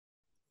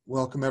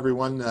Welcome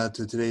everyone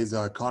to today's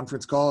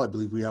conference call. I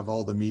believe we have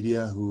all the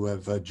media who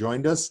have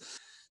joined us.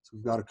 So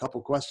we've got a couple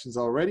questions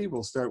already.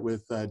 We'll start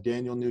with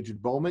Daniel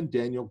Nugent-Bowman.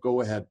 Daniel, go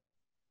ahead.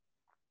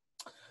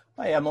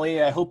 Hi,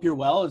 Emily. I hope you're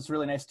well. It's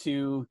really nice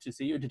to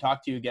see you, to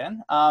talk to you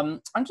again. I'm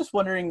just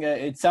wondering,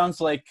 it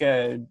sounds like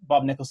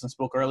Bob Nicholson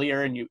spoke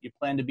earlier and you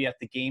plan to be at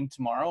the game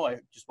tomorrow. I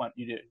just want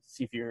you to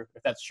see if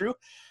that's true.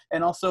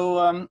 And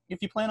also,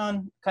 if you plan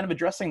on kind of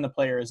addressing the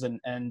players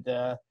and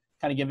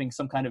kind of giving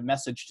some kind of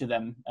message to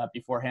them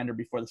beforehand or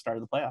before the start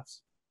of the playoffs.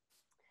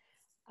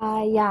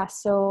 Yeah,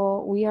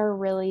 so we are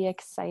really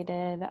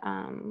excited.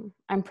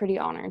 I'm pretty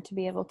honored to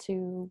be able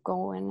to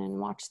go in and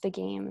watch the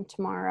game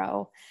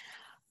tomorrow.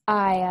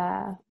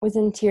 I was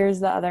in tears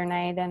the other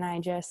night, and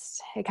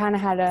it kind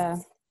of had a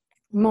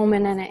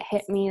moment, and it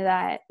hit me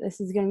that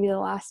this is going to be the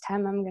last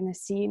time I'm going to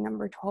see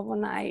number 12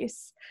 on the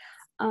ice.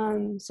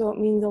 So it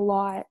means a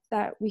lot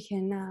that we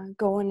can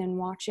go in and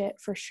watch it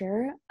for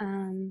sure.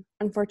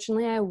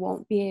 Unfortunately, I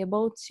won't be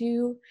able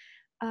to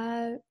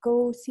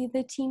go see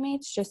the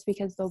teammates just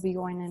because they'll be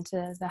going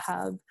into the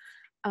hub.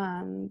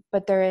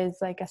 But there is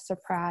like a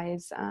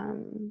surprise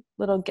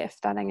little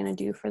gift that I'm going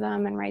to do for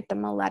them and write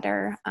them a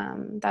letter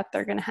that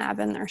they're going to have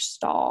in their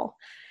stall.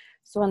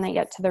 So when they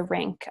get to the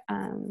rink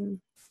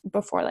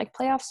before like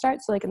playoffs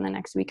start, so like in the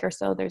next week or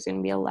so, there's going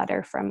to be a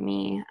letter from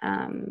me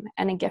and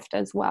a gift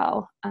as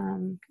well.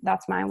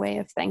 That's my way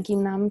of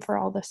thanking them for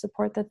all the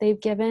support that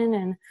they've given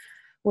and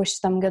wish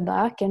them good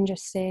luck and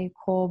just say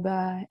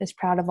Colby is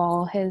proud of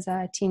all his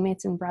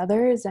teammates and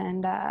brothers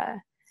and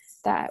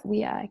that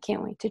we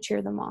can't wait to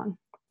cheer them on.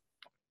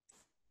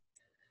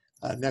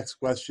 Next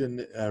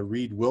question,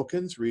 Reed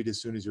Wilkins. Reed,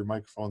 as soon as your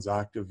microphone's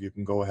active, you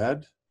can go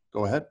ahead.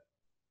 Go ahead.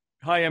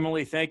 Hi,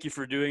 Emily. Thank you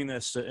for doing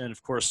this. And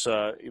of course,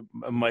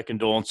 my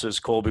condolences.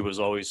 Colby was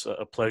always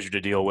a pleasure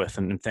to deal with.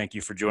 And thank you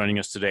for joining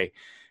us today.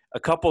 A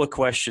couple of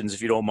questions,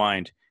 if you don't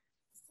mind.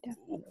 Yeah.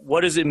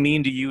 What does it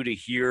mean to you to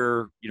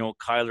hear,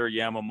 Kyler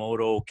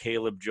Yamamoto,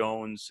 Caleb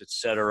Jones, et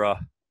cetera,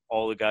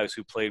 all the guys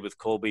who played with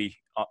Colby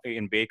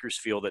in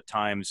Bakersfield at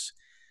times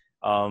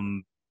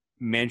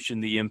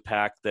mention the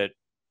impact that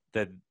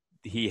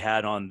he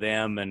had on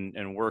them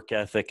and work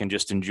ethic and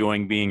just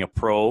enjoying being a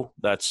pro?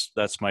 That's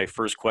my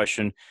first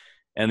question.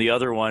 And the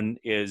other one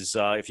is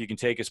if you can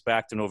take us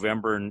back to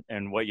November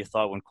and what you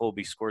thought when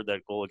Colby scored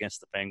that goal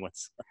against the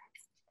Penguins.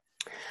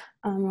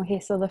 Okay,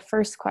 so the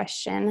first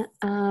question,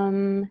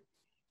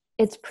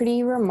 it's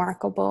pretty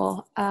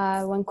remarkable.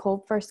 When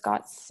Colby first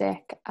got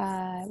sick,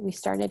 we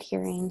started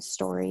hearing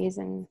stories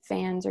and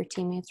fans or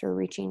teammates were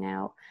reaching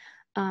out,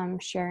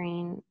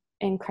 sharing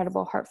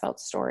incredible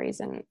heartfelt stories.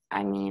 And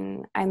I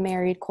mean, I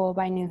married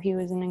Colby. I knew he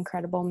was an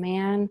incredible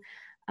man.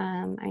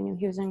 I knew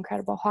he was an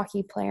incredible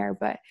hockey player,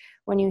 but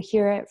when you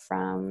hear it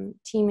from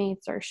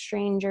teammates or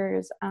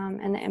strangers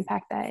and the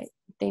impact that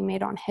they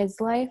made on his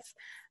life,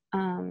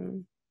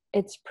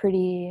 it's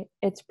pretty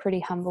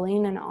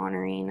humbling and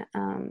honoring.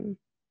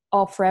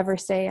 I'll forever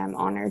say I'm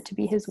honored to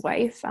be his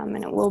wife,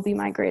 and it will be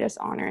my greatest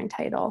honor and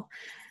title.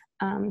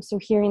 So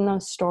hearing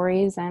those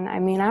stories, and I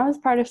mean, I was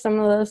part of some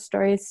of those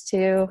stories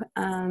too,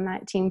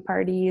 at team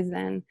parties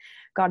and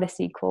got to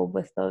see Colby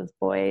with those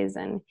boys.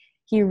 And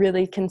he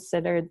really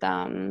considered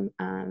them,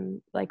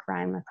 like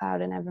Ryan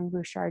McLeod and Evan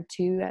Bouchard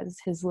too, as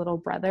his little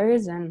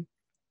brothers. And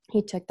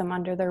he took them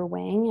under their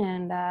wing,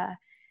 and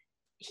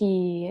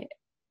he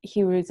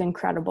was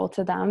incredible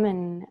to them.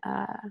 And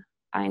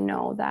I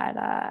know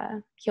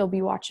that he'll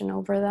be watching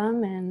over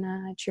them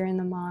and cheering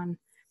them on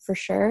for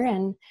sure.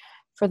 And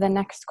for the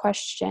next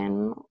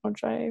question,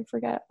 which I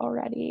forget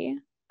already.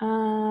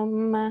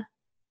 What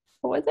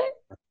was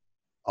it?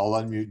 I'll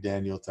unmute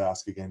Daniel to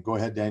ask again. Go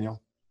ahead,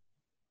 Daniel.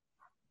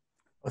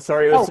 Oh,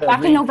 sorry. It was,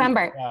 back in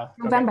November.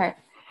 November.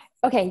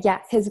 Okay, yeah,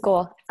 his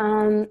goal.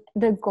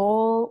 The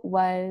goal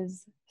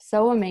was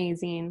so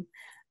amazing.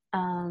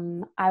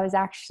 I was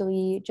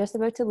actually just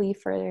about to leave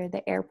for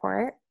the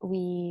airport.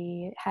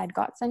 We had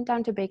got sent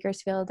down to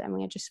Bakersfield, and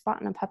we had just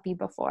bought a puppy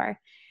before.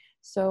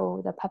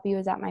 So the puppy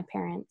was at my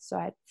parents'. So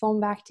I'd flown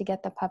back to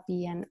get the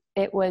puppy, and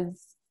it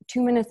was 2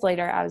 minutes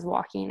later I was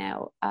walking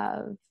out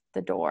of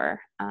the door.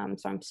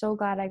 So I'm so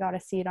glad I got to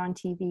see it on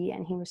TV,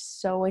 and he was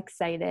so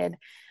excited.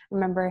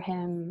 Remember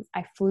him,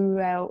 I flew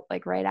out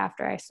like right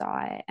after I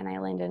saw it, and I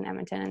landed in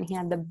Edmonton, and he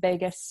had the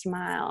biggest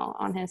smile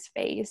on his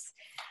face.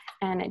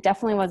 And it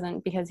definitely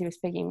wasn't because he was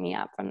picking me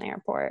up from the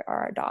airport or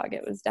our dog.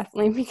 It was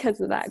definitely because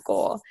of that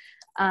goal.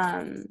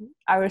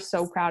 I was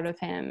so proud of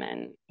him,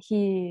 and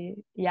he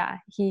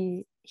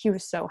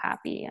was so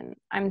happy, and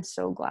I'm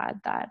so glad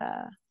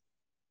that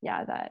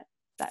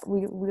that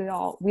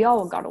we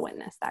all got to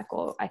witness that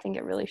goal. I think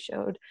it really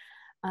showed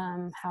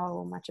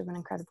how much of an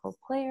incredible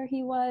player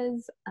he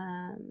was,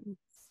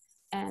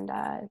 and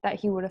that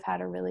he would have had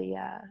a really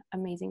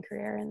amazing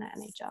career in the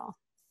NHL.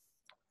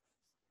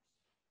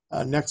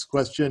 Next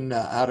question,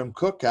 Adam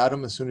Cook.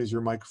 Adam, as soon as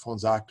your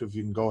microphone's active,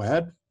 you can go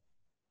ahead.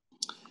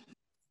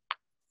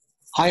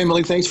 Hi,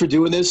 Emily. Thanks for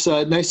doing this.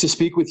 Nice to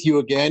speak with you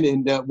again.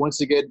 And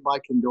once again, my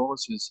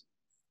condolences.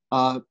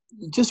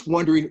 Just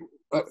wondering,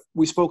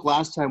 we spoke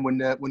last time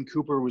when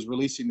Cooper was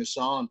releasing the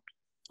song.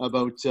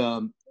 about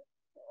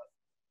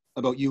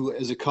you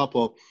as a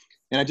couple,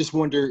 and I just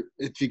wonder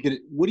if you could.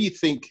 What do you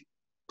think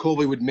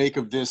Colby would make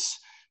of this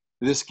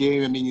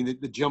game? I mean,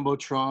 the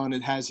jumbotron,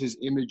 it has his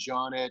image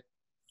on it.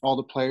 All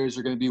the players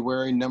are going to be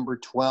wearing number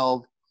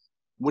 12.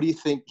 What do you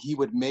think he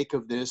would make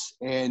of this?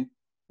 And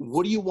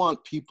what do you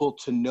want people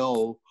to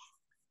know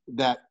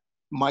that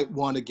might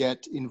want to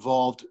get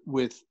involved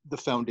with the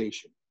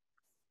foundation?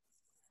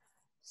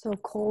 So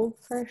Cole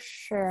for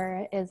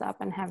sure is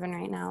up in heaven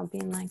right now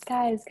being like,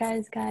 guys,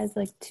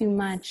 like too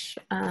much.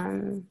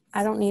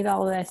 I don't need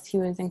all this. He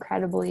was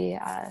incredibly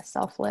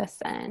selfless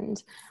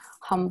and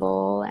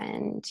humble,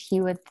 and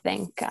he would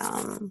think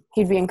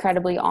he'd be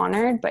incredibly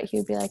honored, but he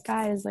would be like,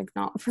 guys, like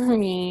not for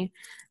me,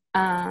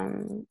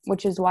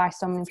 which is why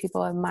so many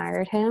people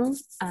admired him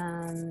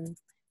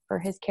for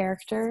his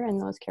character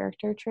and those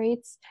character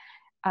traits.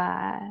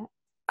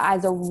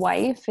 As a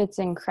wife, it's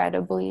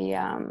incredibly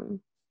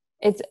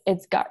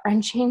it's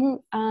gut-wrenching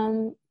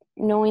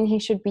knowing he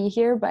should be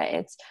here, but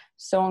it's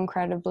so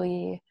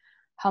incredibly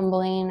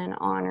humbling and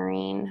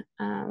honoring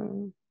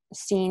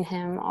seeing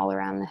him all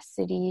around the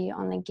city,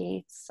 on the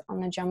gates,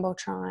 on the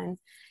jumbotron.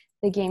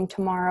 The game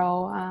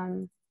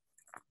tomorrow,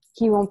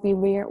 he won't be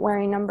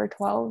wearing number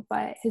 12,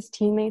 but his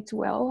teammates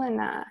will, and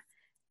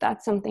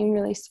that's something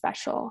really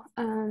special.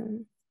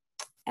 And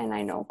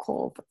I know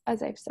Cole,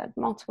 as I've said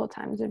multiple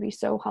times, would be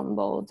so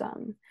humbled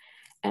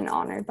and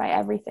honored by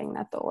everything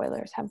that the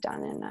Oilers have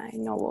done, and I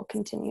know will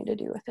continue to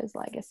do with his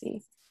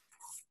legacy.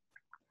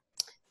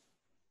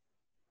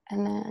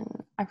 And then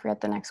I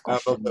forget the next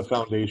question. About the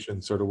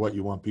foundation, sort of what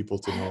you want people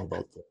to know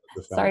about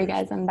the foundation. Sorry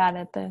guys, I'm bad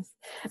at this.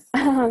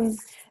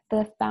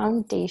 The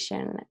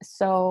foundation.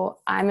 So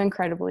I'm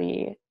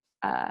incredibly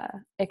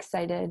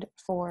excited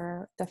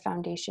for the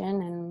foundation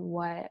and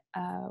what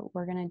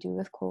we're going to do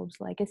with Colby's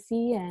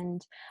legacy.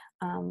 And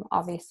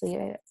obviously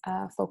it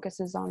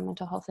focuses on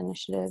mental health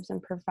initiatives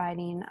and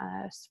providing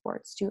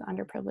sports to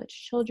underprivileged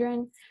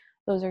children.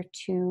 Those are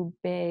two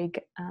big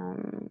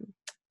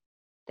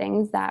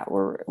things that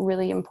were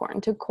really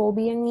important to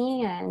Colby and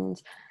me.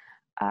 And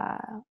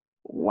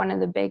one of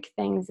the big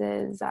things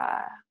is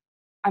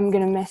I'm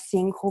going to miss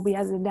seeing Colby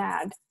as a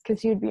dad,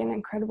 because he would be an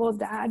incredible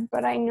dad,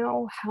 but I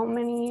know how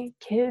many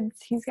kids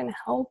he's going to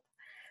help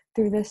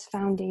through this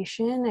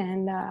foundation,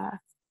 and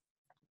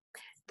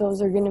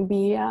those are going to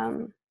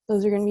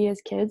be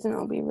his kids, and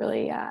it'll be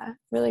really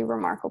really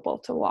remarkable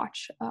to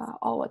watch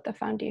all what the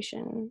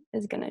foundation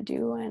is going to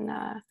do, and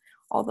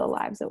all the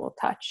lives it will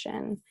touch.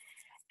 And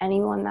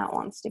anyone that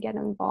wants to get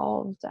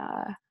involved,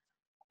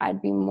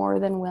 I'd be more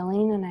than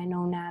willing, and I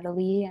know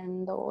Natalie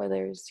and the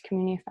Oilers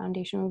Community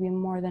Foundation will be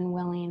more than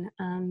willing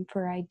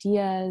for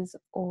ideas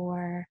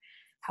or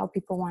how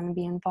people want to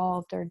be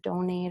involved or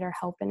donate or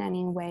help in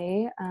any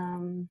way.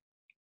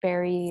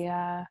 Very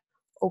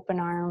open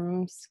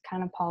arms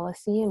kind of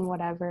policy, and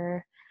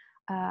whatever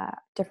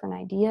different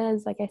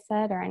ideas, like I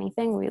said, or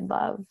anything, we'd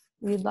love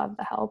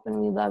the help, and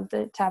we'd love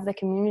to have the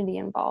community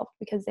involved,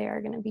 because they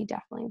are going to be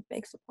definitely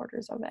big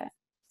supporters of it.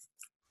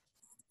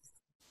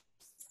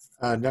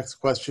 Next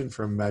question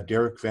from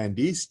Derek Van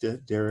Diest.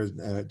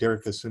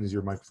 Derek, as soon as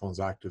your microphone's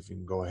active, you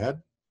can go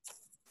ahead.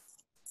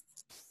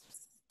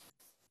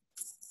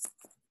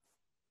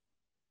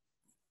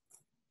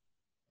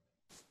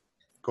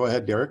 Go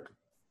ahead, Derek.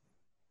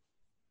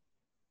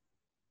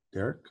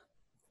 Derek?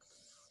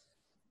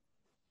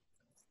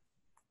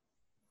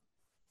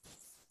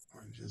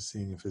 I'm just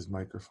seeing if his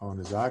microphone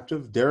is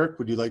active. Derek,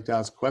 would you like to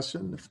ask a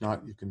question? If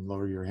not, you can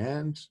lower your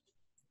hand.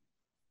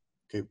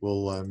 Okay,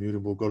 we'll mute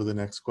it. We'll go to the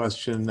next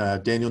question.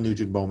 Daniel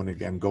Nugent-Bowman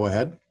again. Go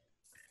ahead.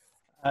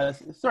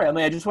 Sorry,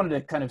 Emily, I just wanted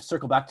to kind of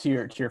circle back to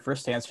your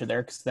first answer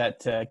there, because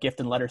that gift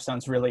and letter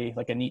sounds really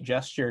like a neat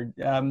gesture.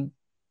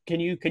 Can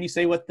you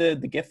say what the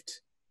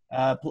gift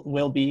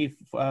will be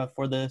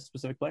for the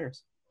specific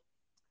players?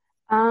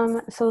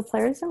 So the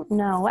players don't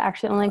know.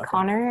 Actually, only Okay.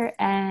 Connor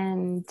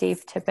and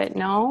Dave Tippett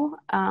know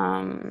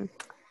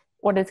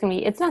what it's going to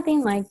be. It's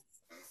nothing like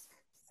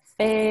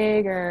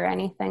big or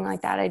anything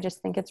like that. I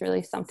just think it's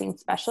really something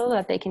special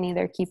that they can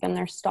either keep in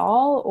their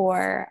stall,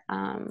 or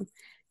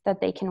that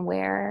they can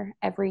wear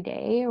every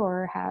day,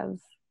 or have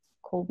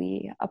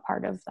Colby a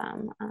part of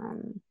them.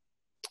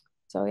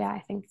 So yeah,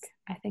 I think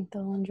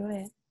they'll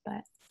enjoy it,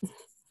 but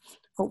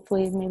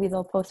hopefully maybe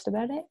they'll post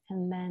about it,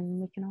 and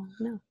then we can all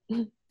know.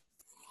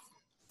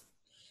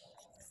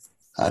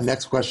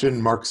 Next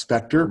question, Mark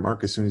Spector.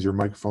 Mark, as soon as your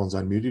microphone's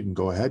unmuted, you can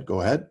go ahead.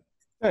 Go ahead.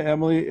 Hey,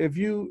 Emily, if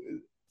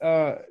you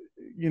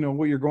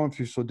what you're going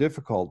through is so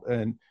difficult,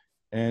 and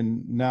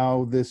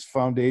now this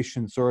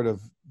foundation sort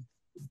of,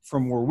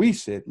 from where we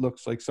sit,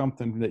 looks like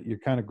something that you're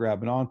kind of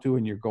grabbing onto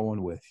and you're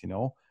going with,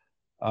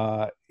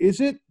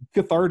 is it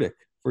cathartic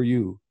for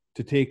you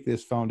to take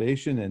this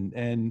foundation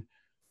and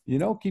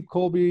keep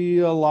Colby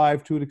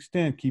alive to an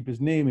extent, keep his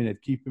name in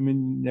it, keep him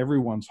in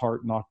everyone's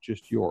heart, not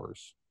just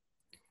yours?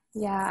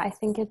 Yeah, I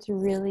think it's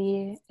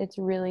really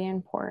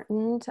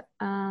important.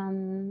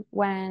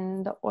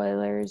 When the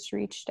Oilers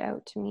reached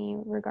out to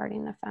me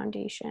regarding the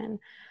foundation,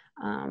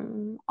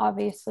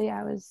 obviously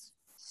I was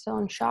still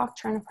in shock,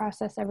 trying to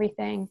process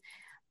everything.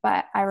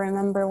 But I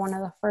remember one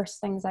of the first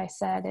things I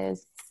said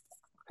is,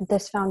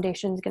 this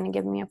foundation is going to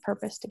give me a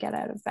purpose to get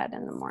out of bed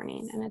in the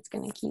morning, and it's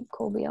going to keep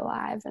Colby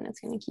alive, and it's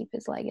going to keep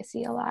his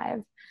legacy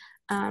alive.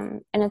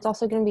 And it's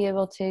also going to be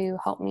able to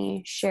help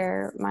me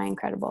share my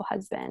incredible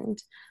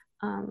husband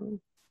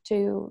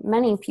to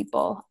many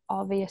people.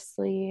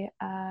 Obviously,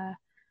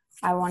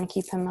 I want to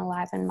keep him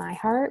alive in my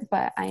heart,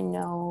 but I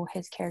know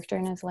his character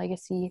and his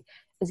legacy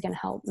is going to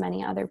help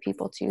many other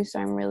people too. So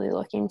I'm really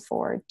looking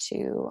forward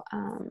to,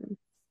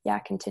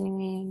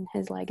 continuing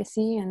his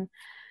legacy. And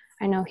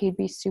I know he'd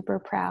be super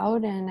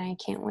proud, and I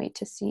can't wait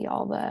to see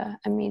all the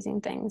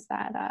amazing things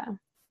that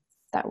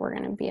we're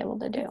going to be able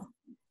to do.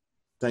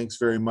 Thanks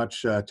very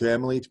much to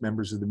Emily, to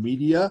members of the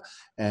media,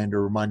 and a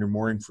reminder,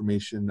 more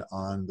information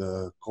on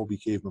the Colby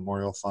Cave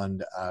Memorial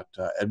Fund at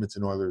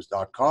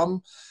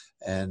edmontonoilers.com,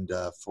 and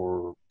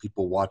for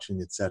people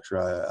watching,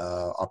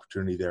 etc.,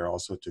 opportunity there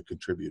also to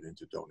contribute and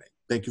to donate.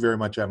 Thank you very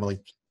much,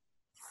 Emily.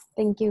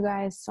 Thank you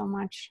guys so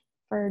much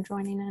for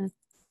joining in.